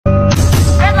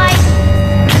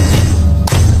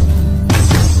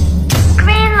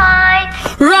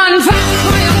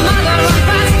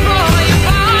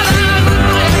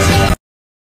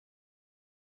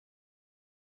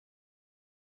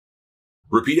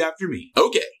Repeat after me.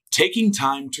 Okay. Taking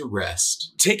time to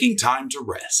rest. Taking time to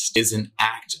rest is an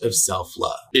act of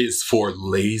self-love. Is for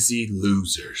lazy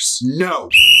losers. No.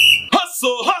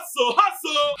 Hustle, hustle,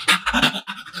 hustle!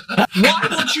 Why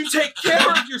won't you take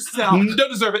care of yourself? Don't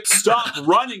deserve it. Stop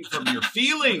running from your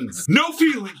feelings. No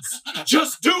feelings,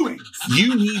 just doings.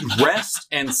 You need rest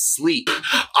and sleep.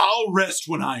 I'll rest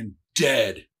when I'm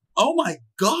dead. Oh my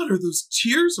God, are those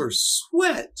tears or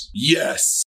sweat?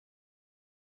 Yes.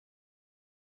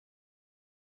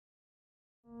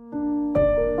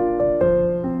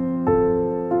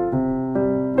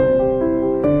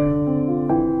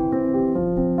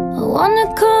 I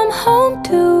wanna come home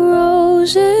to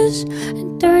roses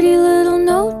and dirty little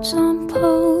notes on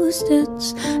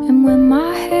post-its. And when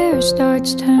my hair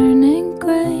starts turning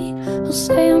gray, I'll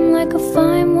say I'm like a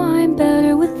fine wine,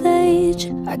 better with age.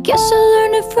 I guess I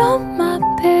learned it from my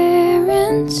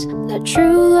parents, that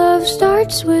true love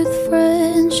starts with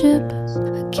friendship.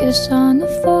 A kiss on the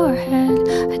forehead,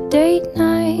 a date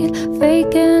night,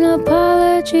 fake an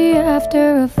apology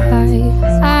after a fight.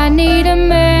 I need a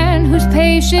man who's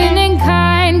patient and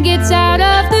kind, gets out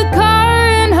of the car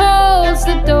and holds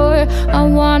the door. I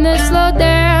wanna slow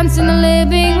dance in the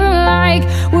living room like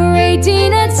we're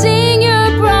 18 and sing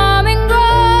your prom and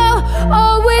go.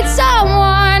 Oh, with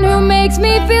someone who makes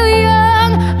me feel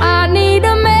young. I need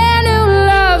a man who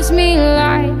loves me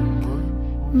like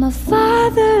my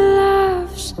father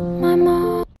loves my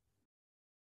mom.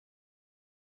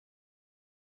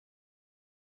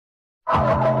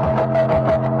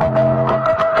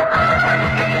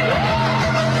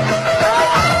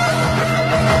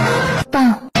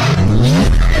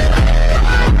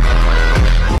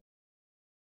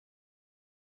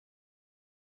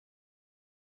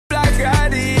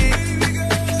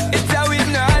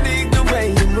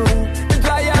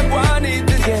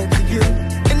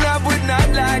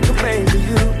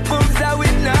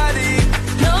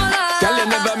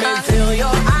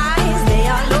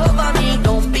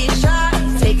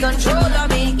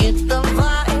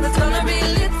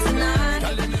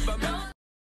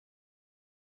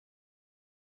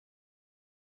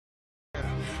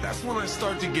 That's when I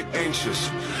start to get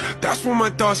anxious. That's when my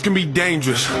thoughts can be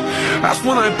dangerous. That's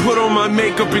when I put on my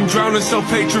makeup and drown in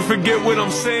self-hatred, forget what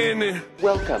I'm saying and...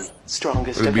 Welcome,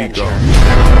 strongest Avenger. Oh,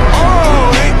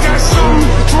 ain't that something?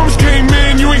 Drums came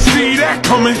in, you ain't see that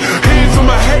coming. Hands on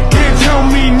my head, can't tell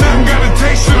me nothing. Got a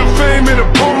taste of the fame, it'll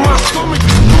pull my stomach.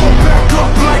 Pull back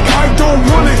up like I don't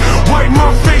want it. Wipe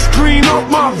my face, clean up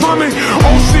my vomit.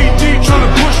 OCD trying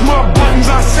to push my buttons.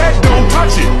 I said don't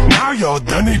touch it. Now y'all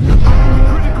done it.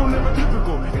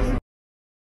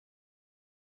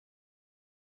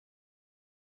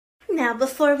 Now,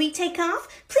 before we take off,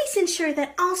 please ensure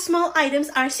that all small items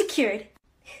are secured.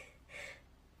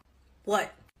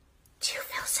 What? Do you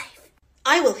feel safe?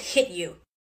 I will hit you.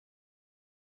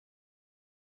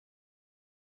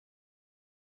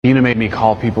 Nina made me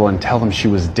call people and tell them she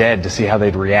was dead to see how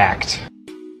they'd react.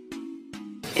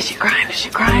 Is she crying? Is she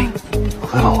crying? A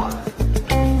little.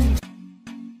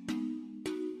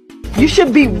 You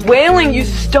should be wailing, you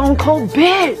stone cold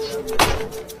bitch!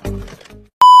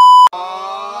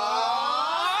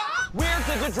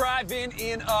 Driving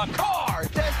in a car.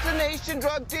 Destination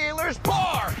drug dealer's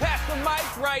bar. Pass the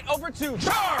mic right over to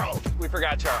Charles. We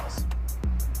forgot Charles.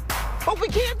 But we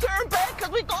can't turn back because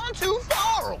we've gone too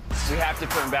far. We have to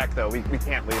turn back though. We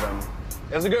can't leave him.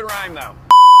 It was a good rhyme though.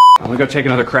 I'm gonna go take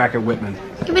another crack at Whitman.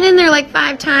 You've been in there like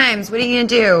 5 times. What are you gonna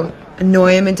do?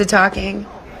 Annoy him into talking?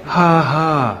 Ha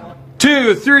ha.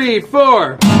 2, 3,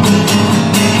 4.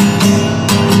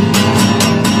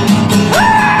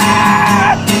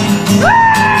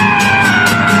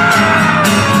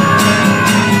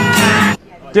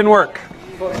 Didn't work.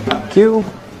 Q,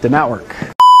 did not work.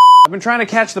 I've been trying to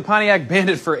catch the Pontiac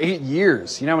Bandit for 8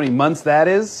 years. You know how many months that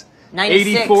is?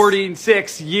 96. 80,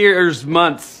 46 years,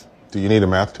 months. Do you need a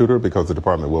math tutor? Because the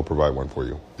department will provide one for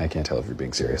you. I can't tell if you're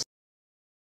being serious.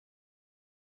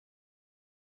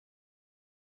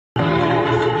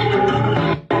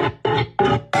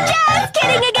 Just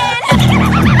kidding again!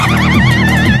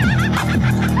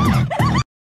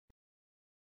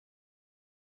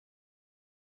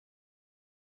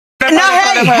 No,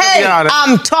 hey,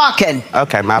 I'm talking.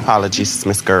 Okay, my apologies,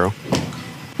 Miss Girl.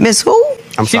 Miss who?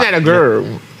 She's not a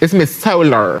girl. It's Miss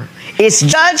Toller. It's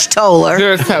Judge Toller.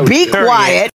 Be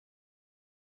quiet.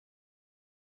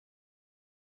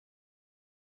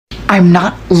 I'm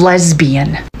not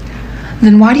lesbian.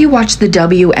 Then why do you watch the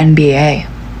WNBA?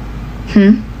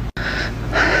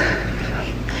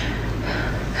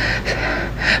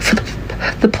 For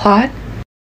the plot?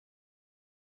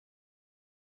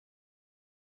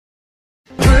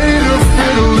 Played a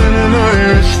fiddle in an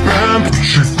Irish band.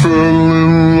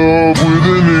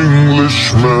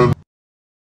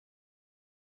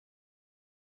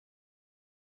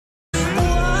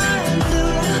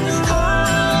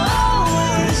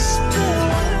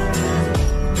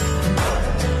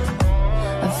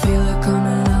 feel it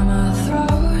coming out my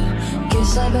throat.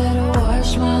 Guess I better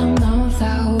wash my mouth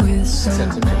out with soap.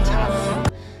 Sentimentality.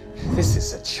 This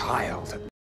is a child.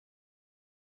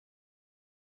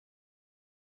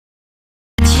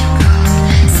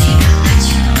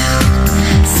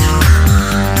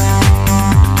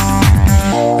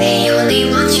 They only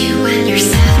want you when you're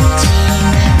 17.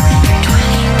 When you're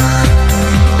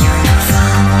 21, you're no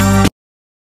fun.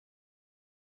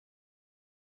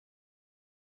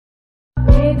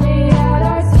 Meet me at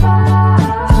our spot.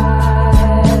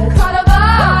 Caught a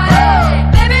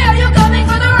vibe. Baby, are you coming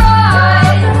for the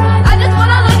ride? I just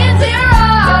wanna look into your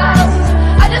eyes.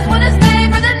 I just wanna stay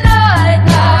for the night,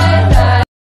 night, night.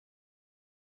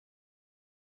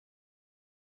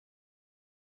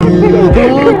 Hey,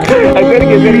 we'll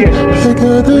be here. So,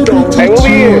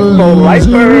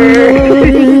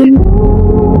 lifer.